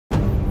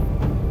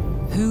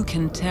Who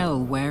can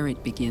tell where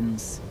it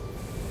begins?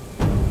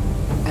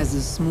 As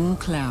a small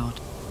cloud,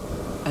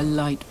 a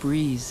light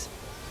breeze,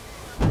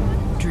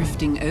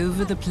 drifting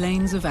over the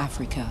plains of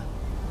Africa,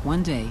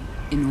 one day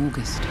in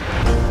August.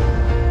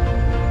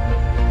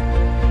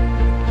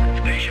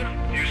 Station,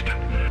 Houston.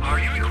 Are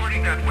you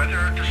recording that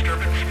weather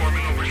disturbance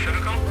forming over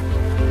Senegal?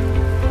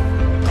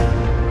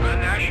 The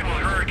National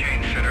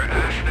Hurricane Center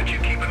asks that you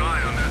keep an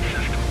eye on that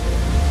system.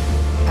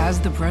 As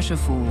the pressure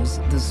falls,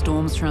 the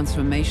storm's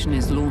transformation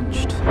is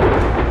launched.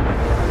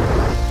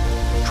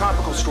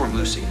 Tropical Storm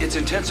Lucy. It's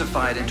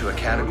intensified into a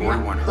Category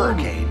 1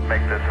 hurricane.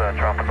 Make this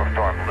Tropical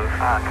Storm Lucy.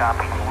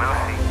 Copy,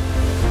 Lucy.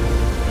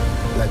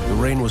 The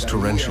rain was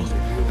torrential,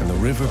 and the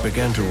river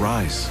began to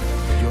rise.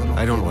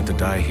 I don't want to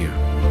die here.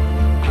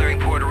 Clearing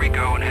Puerto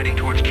Rico and heading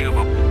towards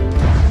Cuba.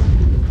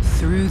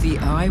 Through the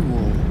eye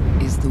wall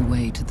is the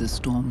way to the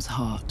storm's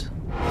heart.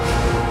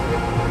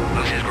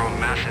 Lucy's grown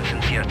massive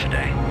since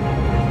yesterday.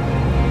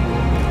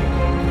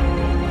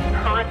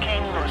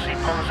 Hurricane Lucy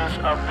poses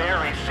a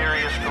very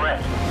serious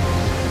threat.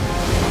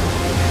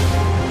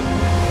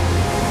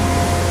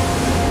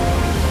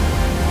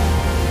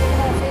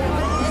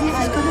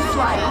 It's gonna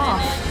fly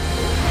off.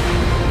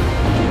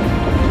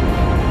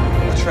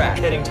 Track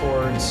heading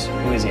towards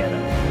Louisiana.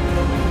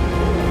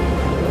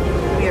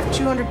 We have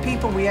 200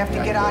 people. We have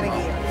to get out of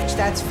here.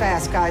 That's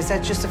fast, guys.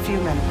 That's just a few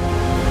minutes.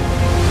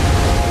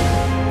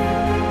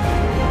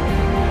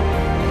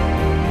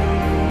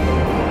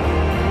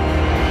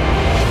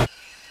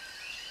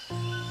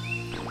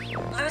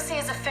 Lucy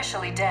is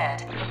officially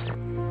dead.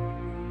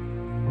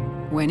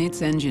 When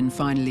its engine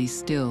finally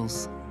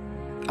stills,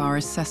 our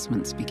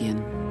assessments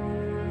begin.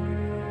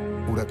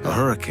 A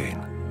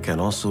hurricane can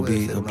also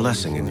be a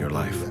blessing in your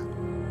life.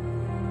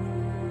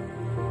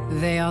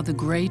 They are the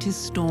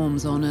greatest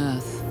storms on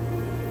Earth,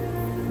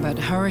 but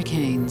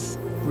hurricanes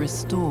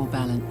restore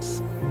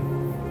balance.